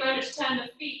just take a moment to turn the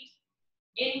feet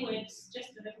inwards just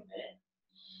a little bit.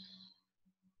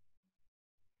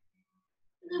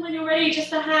 And then when you're ready,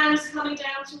 just the hands coming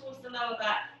down towards the lower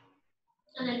back.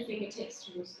 And then fingertips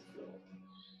towards the floor.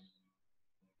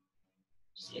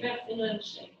 Just give everything a little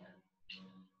shake now.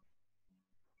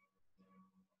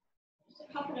 Just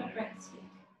a couple of breaths here.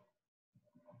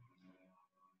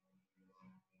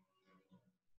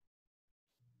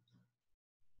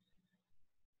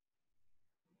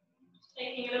 Just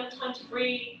taking a little time to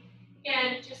breathe.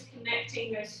 Again, just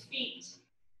connecting those feet.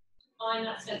 Find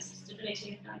that sense of stability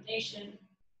and foundation.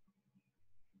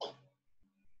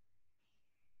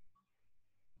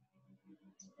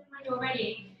 When you're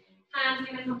ready, hands are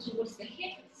going to come towards the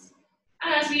hips.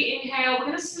 And as we inhale, we're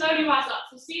going to slowly rise up.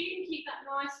 So see if you can keep that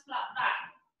nice flat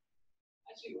back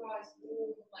as you rise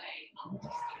all the way up.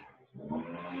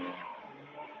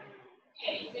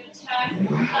 Okay, you're going to turn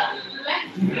that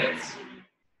left foot.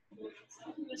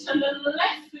 You're going to turn the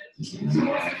left foot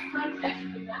towards the front edge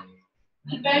of the mat.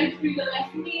 And bend through the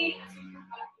left knee as we come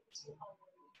back into our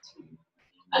two.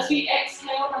 As we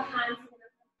exhale, the hands are going to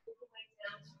come all the way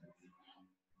down to the floor.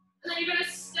 And then you're going to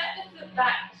step the foot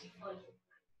back as you find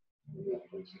your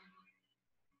plank.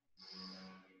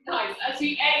 Nice. As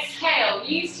we exhale,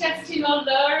 use chest to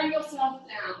lowering yourself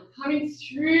down, coming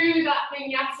through that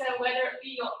vinyasa, whether it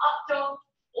be your up dog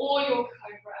or your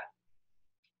cobra.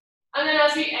 And then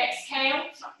as we exhale,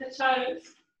 tuck the toes,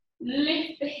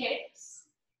 lift the hips,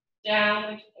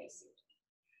 downward facing.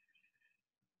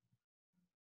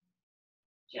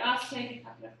 Just take a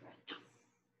couple of breaths.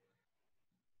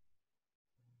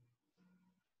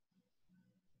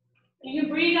 And you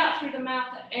can breathe out through the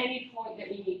mouth at any point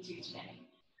that you need to today.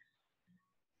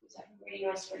 Just have a really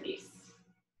nice release.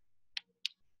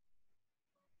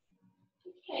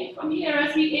 Okay, from here,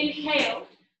 as we inhale,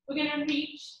 we're going to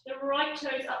reach the right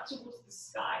toes up towards the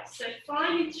sky. So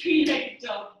finding three-legged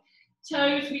dog,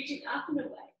 toes reaching up and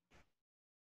away.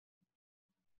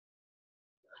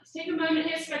 Let's take a moment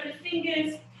here, spread the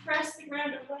fingers, press the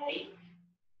ground away.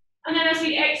 And then as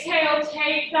we exhale,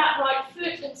 take that right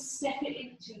foot and step it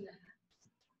into the hand.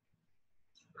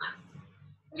 Nice.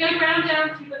 We're going to ground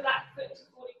down through the back foot to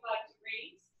 45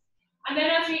 degrees. And then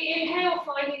as we inhale,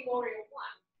 finding warrior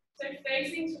one. So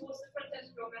facing towards the front edge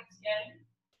of your mat again.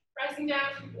 Pressing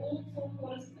down through all four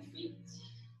corners of the feet.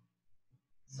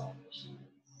 Soft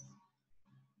shoulders.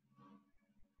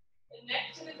 The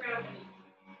neck to the ground beneath.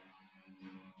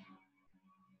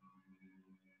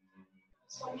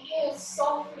 From here,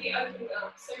 softly opening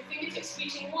up. So fingertips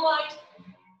reaching wide,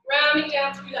 rounding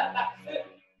down through that back foot.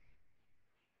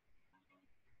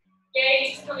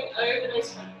 Gaze coming over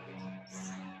those front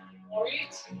fingertips. Warrior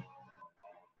two.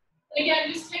 And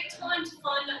again, just take time to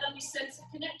find that lovely sense of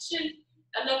connection,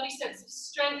 a lovely sense of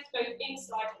strength, both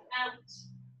inside and out.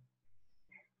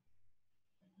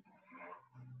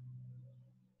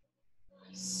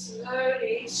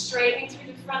 Slowly straightening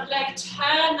through the front leg,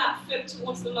 turn that foot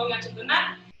towards the long edge of the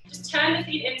mat. Just turn the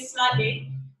feet in slightly.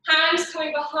 Hands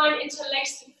coming behind,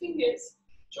 interlace the fingers.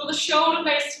 Draw the shoulder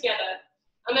blades together.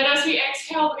 And then as we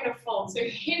exhale, we're going to fold. So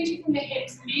hinging from the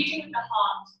hips, leading with the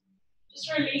heart. Just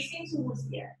releasing towards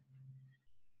the earth.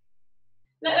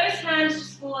 Let those hands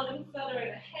just fall a little further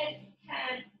overhead if you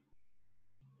can.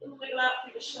 And wiggle out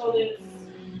through the shoulders.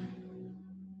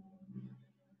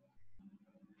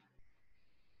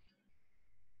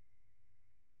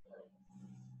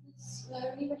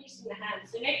 Slowly releasing the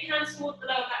hands. So make your hands towards the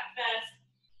lower back first.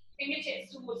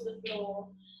 Fingertips towards the floor.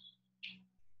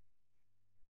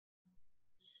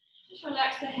 Just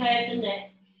relax the head and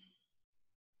neck.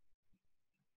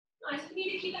 Nice. You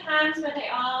need to keep the hands where they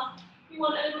are. If you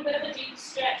want a little bit of a deep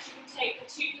stretch, you can take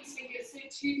the two of these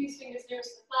fingers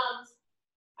nearest the thumbs.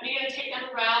 And you're going to take them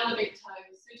around the big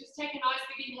toes. So just take a nice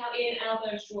big inhale in,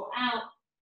 elbows draw out,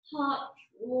 heart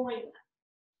drawing back.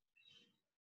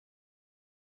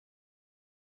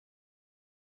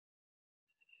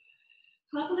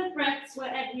 Couple of breaths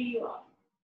wherever you are.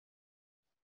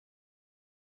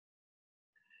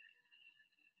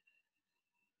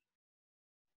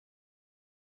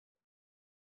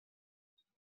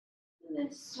 And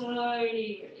then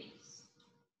slowly release.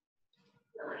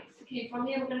 Nice. Okay, from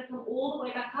here we're going to come all the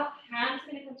way back up. Hands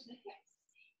are going to come to the hips.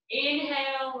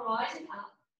 Inhale, rising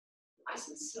up. Nice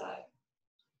and slow.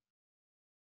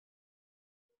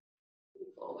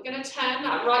 Beautiful. We're going to turn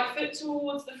that right foot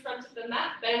towards the front of the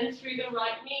mat. Bend through the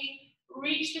right knee.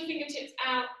 Reach the fingertips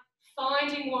out,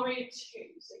 finding warrior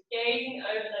two. So gazing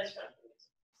over those front fingertips.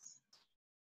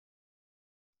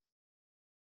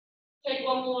 Take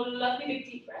one more lovely big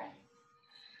deep breath.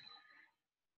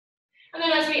 And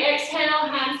then as we exhale,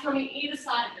 hands coming either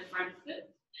side of the front foot.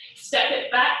 Step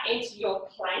it back into your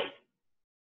plank.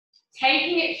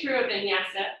 Taking it through a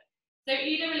vinyasa. So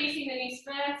either releasing the knees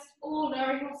first or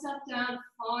lowering yourself down,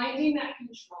 finding that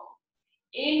control.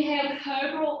 Inhale,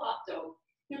 cobra or up dog.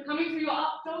 You're coming through your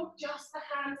up dog, just the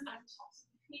hands and tops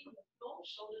of the feet on the floor,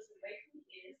 shoulders away from the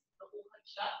ears, the all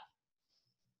hunched up.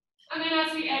 And then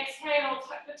as we exhale,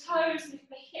 tuck the toes, lift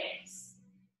the hips,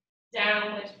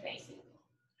 downward facing dog.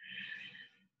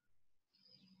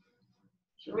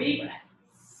 3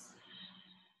 breaths.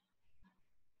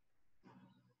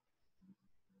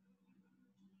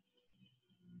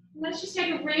 Let's just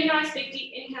take a really nice big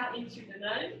deep inhale in through the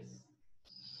nose.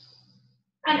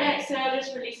 And exhale,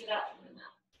 just release it out from the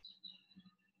mouth.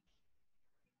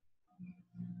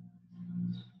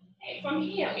 Okay, from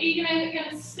here, we're either going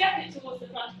to step it towards the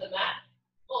front of the mat,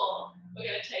 or we're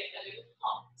going to take a little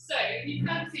hop. So if you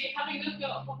fancy having a little go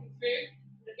of hopping through,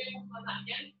 we're going to hop on that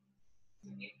again.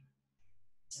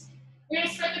 We're going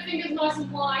to spread the fingers nice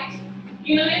and wide.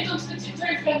 You're going to lift onto the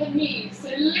tiptoes, bend the knees. So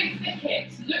lift the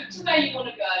hips, look to where you want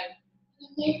to go. And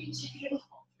maybe take a little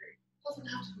hop through. Doesn't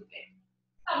have to be big.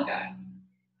 Have a go.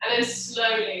 And then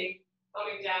slowly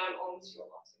coming down onto your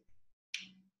bottom.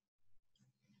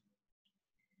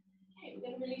 Okay, we're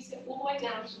going to release it all the way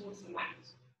down towards the mat.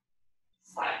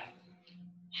 So,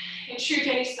 in true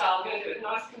Jenny style, we're going to do it with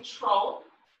nice control.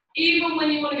 Even when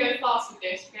you want to go fast with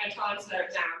this, we're going to try and slow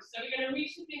it down. So we're going to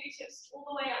reach the fingertips all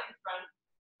the way out in front.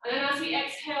 And then as we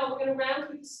exhale, we're going to round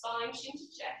through the spine, chin to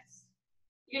chest.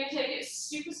 You're going to take it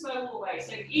super slow all the way.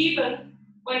 So even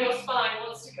when your spine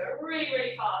wants to go really,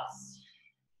 really fast,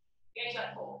 get into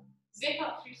that core. Zip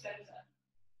up through center.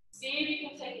 See if you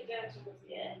can take it down towards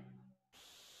the end.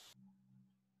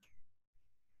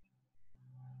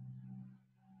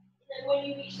 And then when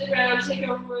you reach the ground, take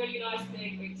a really nice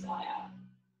big sigh out.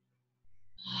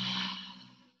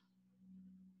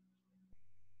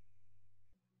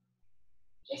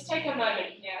 Just take a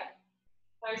moment here.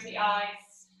 Close the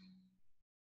eyes.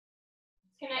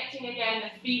 Connecting again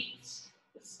the feet,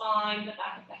 the spine, the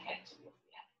back of the head towards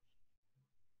the end.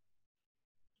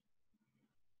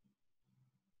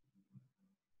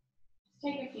 Just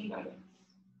take a few moments.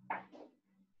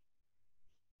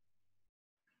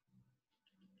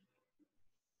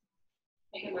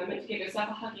 Take a moment to give yourself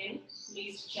a hug in,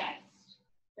 knees to chest.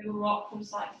 Little rock from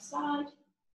side to side,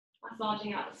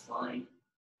 massaging out the spine.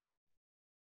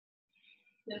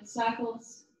 Little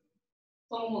circles.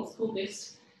 Someone once called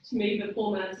this to me the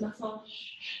poor man's massage.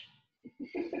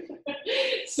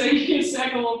 So you can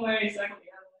circle one way, circle the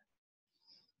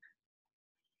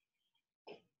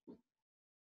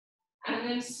other. And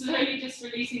then slowly just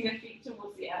releasing the feet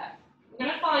towards the earth. We're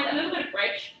going to find a little bit of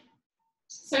bridge.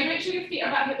 So make sure your feet are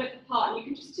about hip width apart, and you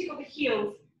can just tickle the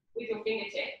heels with your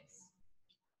fingertips.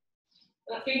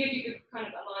 And that's going to give you good kind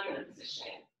of alignment and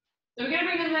positioning. So we're going to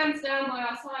bring the hands down by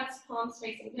our sides, palms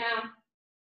facing down.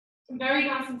 And very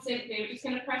nice and simply, we're just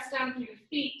going to press down through the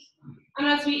feet. And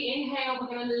as we inhale, we're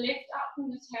going to lift up from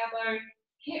the tailbone,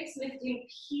 hips lifting,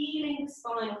 peeling the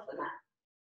spine off the mat.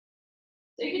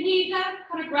 So if you need that,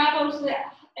 kind of grab onto the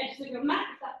edges of your mat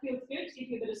if that feels good, to give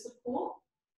you a bit of support.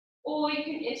 Or you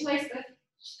can interlace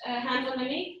the hands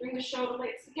underneath, bring the shoulder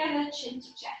blades together, chin to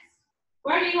chest.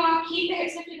 Wherever you are, keep the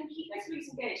hips lifted and keep those glutes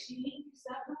engaged. You leave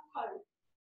yourself a pose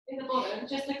in the bottom,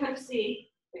 just to kind of see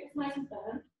if it's nice and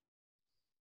firm.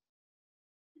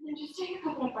 And then just take a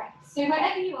couple of breaths. So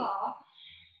wherever you are,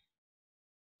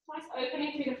 nice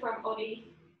opening through the front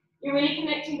body. You're really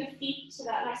connecting the feet to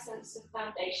that nice sense of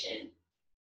foundation.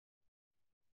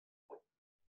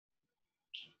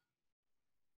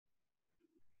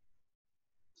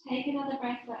 Take another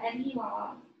breath wherever you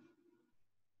are.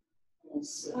 And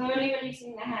slowly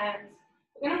releasing the hands.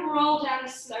 We're going to roll down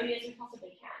as slowly as we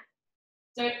possibly can.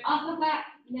 So upper back,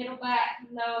 middle back,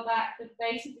 lower back, the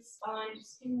base of the spine,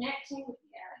 just connecting with the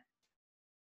earth.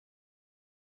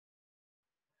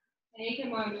 Take a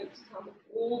moment to come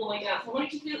all the way down. So I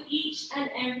want you to feel each and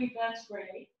every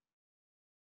vertebrae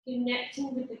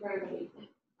connecting with the ground beneath it.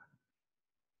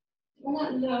 When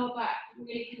that lower back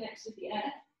really connects with the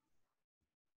earth,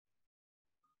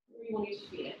 I really want you to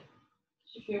feel it. It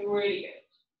should feel really good.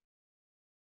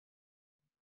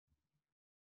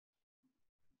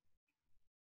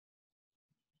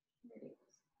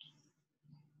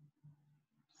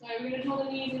 So we're going to draw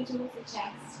the knees in towards the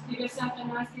chest. Give yourself a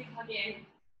nice big hug in.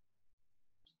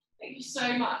 Thank you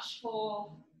so much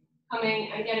for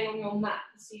coming and getting on your mat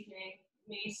this evening. It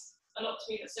means a lot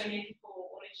to me that so many people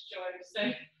wanted to join. So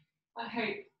I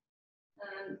hope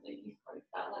that you've probably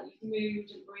felt like you've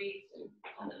moved and breathed and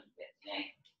done a little bit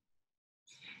today.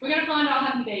 We're going to find our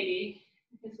happy baby,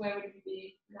 because where would we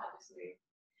be without this move?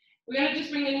 We're going to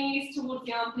just bring the knees towards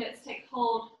the armpits, take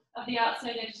hold of the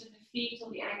outside edges of the feet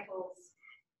or the ankles,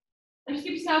 and just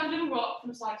give yourself a little rock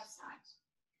from side to side.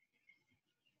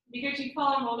 If you go too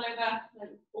far and roll over, then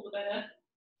all the better.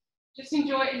 Just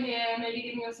enjoy it here, maybe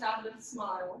giving yourself a little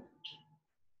smile,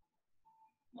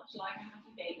 much like a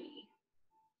happy baby.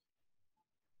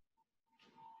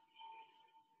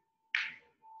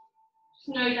 Just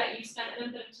know that you've spent a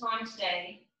little bit of time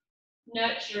today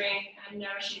nurturing and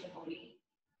nourishing the body.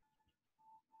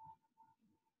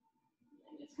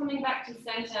 And just coming back to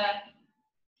center,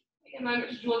 take a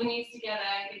moment to draw the knees together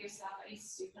and give yourself a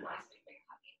super nice big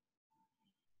hug.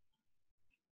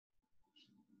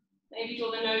 Maybe draw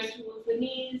the nose towards the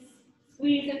knees,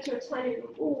 squeeze into a tiny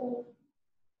little ball.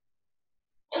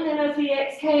 And then as we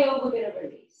exhale, we're going to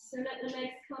release. So let the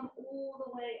legs come all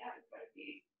the way out in front of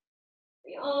you.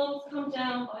 The arms come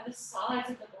down by the sides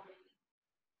of the body.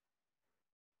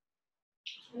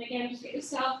 And again, just get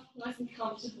yourself nice and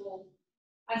comfortable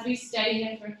as we stay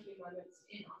here for a few moments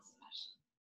in Asana.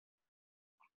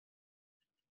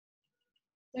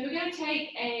 So we're going to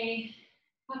take a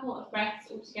couple of breaths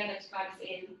all together to guide us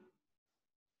in.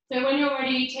 So when you're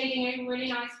ready, taking a really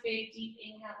nice big deep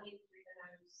inhale in through the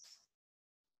nose.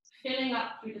 Filling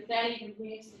up through the belly, the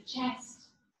ribs, the chest.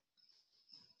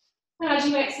 And as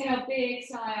you exhale, big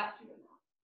sigh out through the mouth.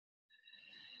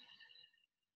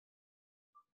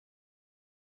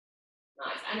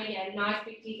 Nice, and again, nice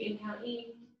big deep inhale in.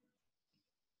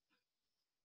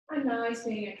 And nice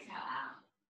big exhale out.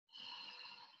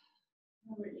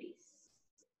 And release.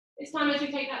 This time as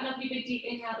we take that lovely big deep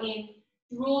inhale in,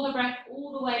 draw the breath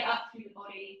all the way up through the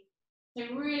body. So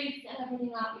really fill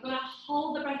everything up. You've got to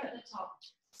hold the breath at the top.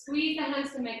 Squeeze the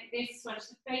hands to make this switch,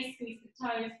 the face, squeeze the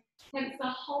toes, tense the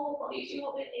whole body as you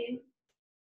hold it in.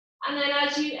 And then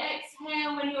as you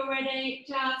exhale, when you're ready,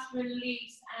 just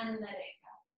release and let it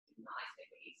go. Nice big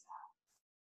release out.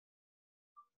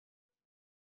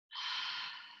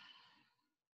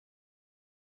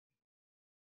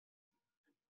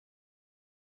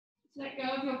 Let go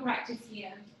of your practice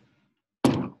here.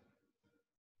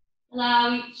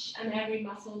 Allow each and every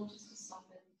muscle just to soften.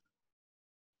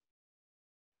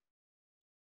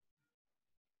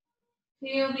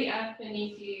 Feel the earth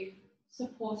beneath you,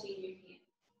 supporting you here.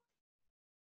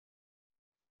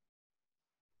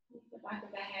 Beneath the back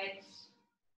of the head,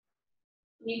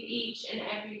 beneath each and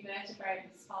every vertebrae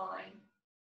of the spine,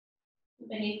 and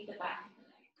beneath the back of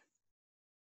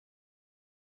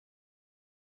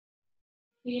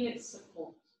the legs. Feel its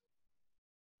support.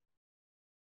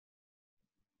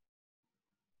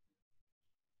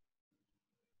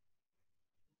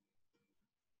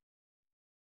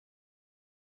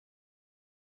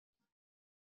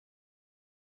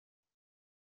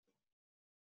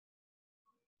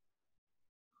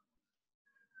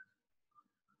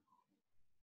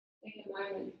 Take a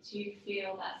moment to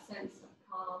feel that sense of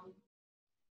calm,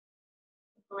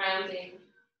 of grounding,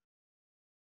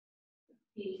 of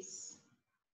peace.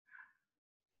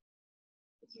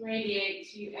 Just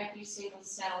radiate to every single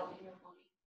cell in your body.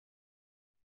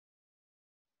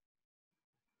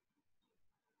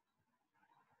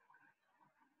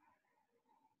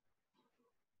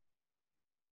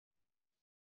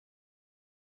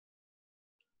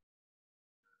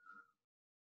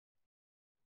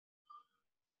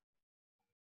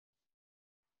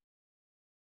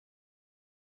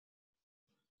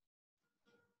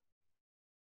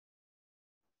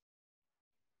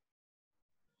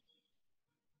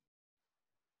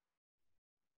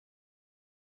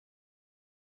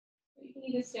 You can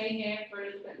either stay here for a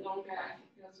little bit longer if it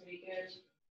feels really good.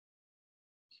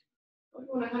 Or if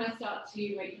you want to kind of start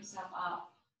to wake yourself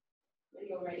up when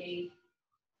you're ready.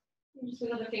 And just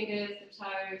with the fingers, the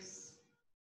toes,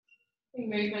 the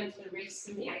movement to the wrists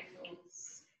and the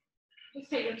ankles. Just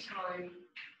take your time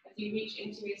as you reach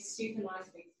into a super nice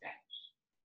big stretch.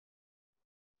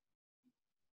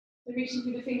 So reaching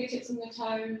through the fingertips and the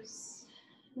toes,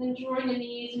 and then drawing the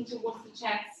knees in towards the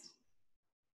chest.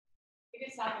 Give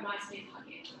yourself a nice big hug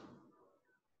in.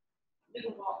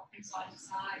 Little rock from side to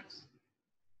side.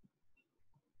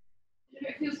 And if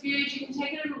it feels good, you can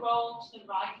take a little roll to the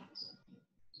right.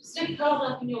 Just stay curled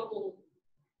up in your ball.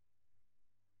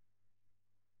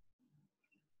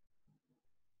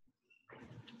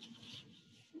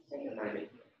 Just take a moment.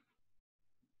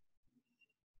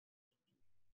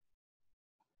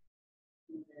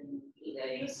 And then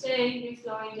either you're staying, you're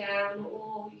slowing down,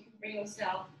 or you can bring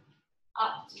yourself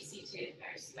up to seated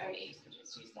very slowly. So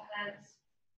just use the hands.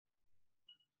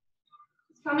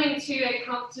 Coming to a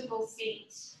comfortable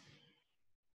seat.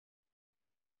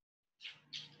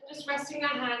 And just resting our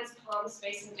hands, palms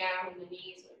facing down, and the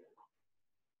knees.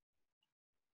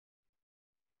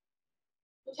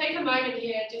 We'll take a moment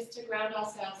here just to ground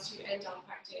ourselves to end our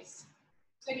practice.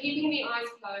 So keeping the eyes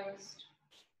closed,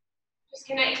 just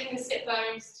connecting the sit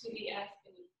bones to the earth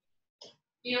beneath.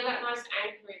 Feel that nice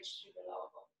anchorage through the lower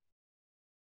body.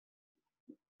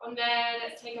 From there,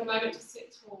 let's take a moment to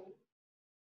sit tall.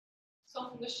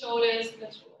 Soften the shoulders and the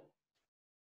jaw.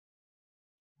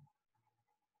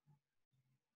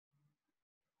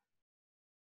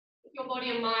 With your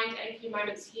body and mind a few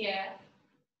moments here,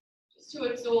 just to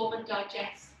absorb and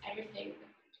digest everything.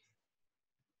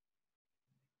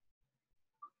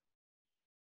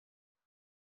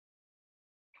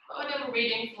 I've got a little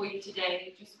reading for you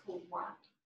today, just called One.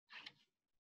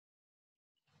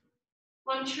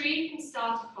 One tree can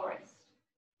start a forest.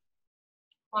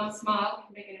 One smile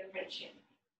can begin a friendship.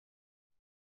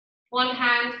 One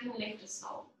hand can lift a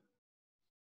soul.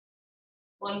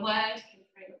 One word can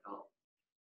frame a goal.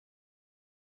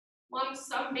 One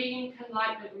sunbeam can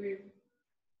light the room,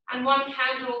 and one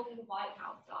candle can wipe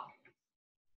out darkness.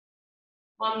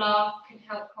 One laugh can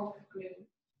help conquer gloom,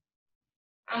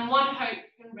 and one hope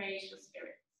can raise your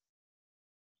spirits.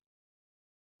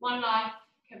 One life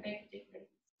can make a difference.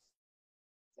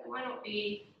 So why not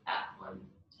be that one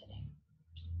today?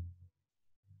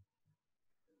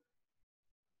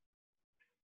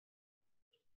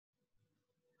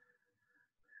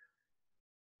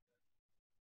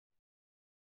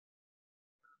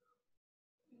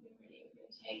 We're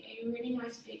going to take a really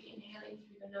nice big inhaling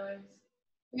through the nose.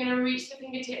 We're going to reach the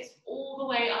fingertips all the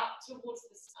way up towards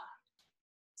the sky.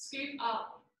 Scoop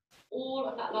up all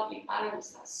of that lovely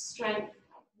balance, that strength,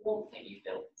 that warmth that you've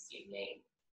built this evening.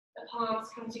 The palms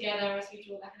come together as we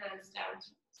draw the hands down towards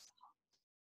the heart.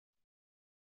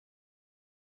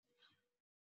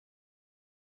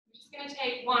 We're just going to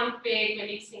take one big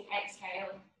releasing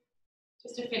exhale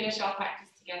just to finish our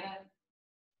practice together.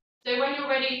 So when you're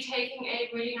ready, taking a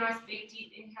really nice big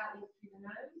deep inhale in through the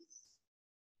nose.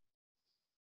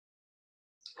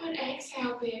 And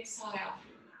exhale, big sigh out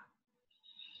through the mouth.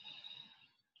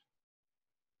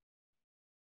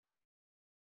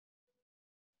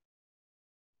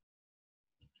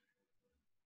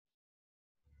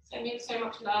 Sending so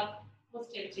much love,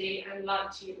 positivity, and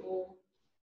love to you all.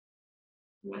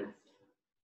 Namaste.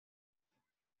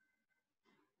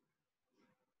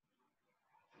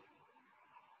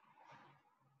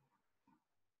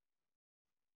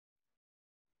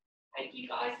 Thank you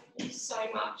guys so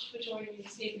much for joining me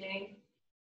this evening.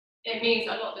 It means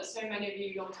a lot that so many of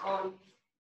you logged on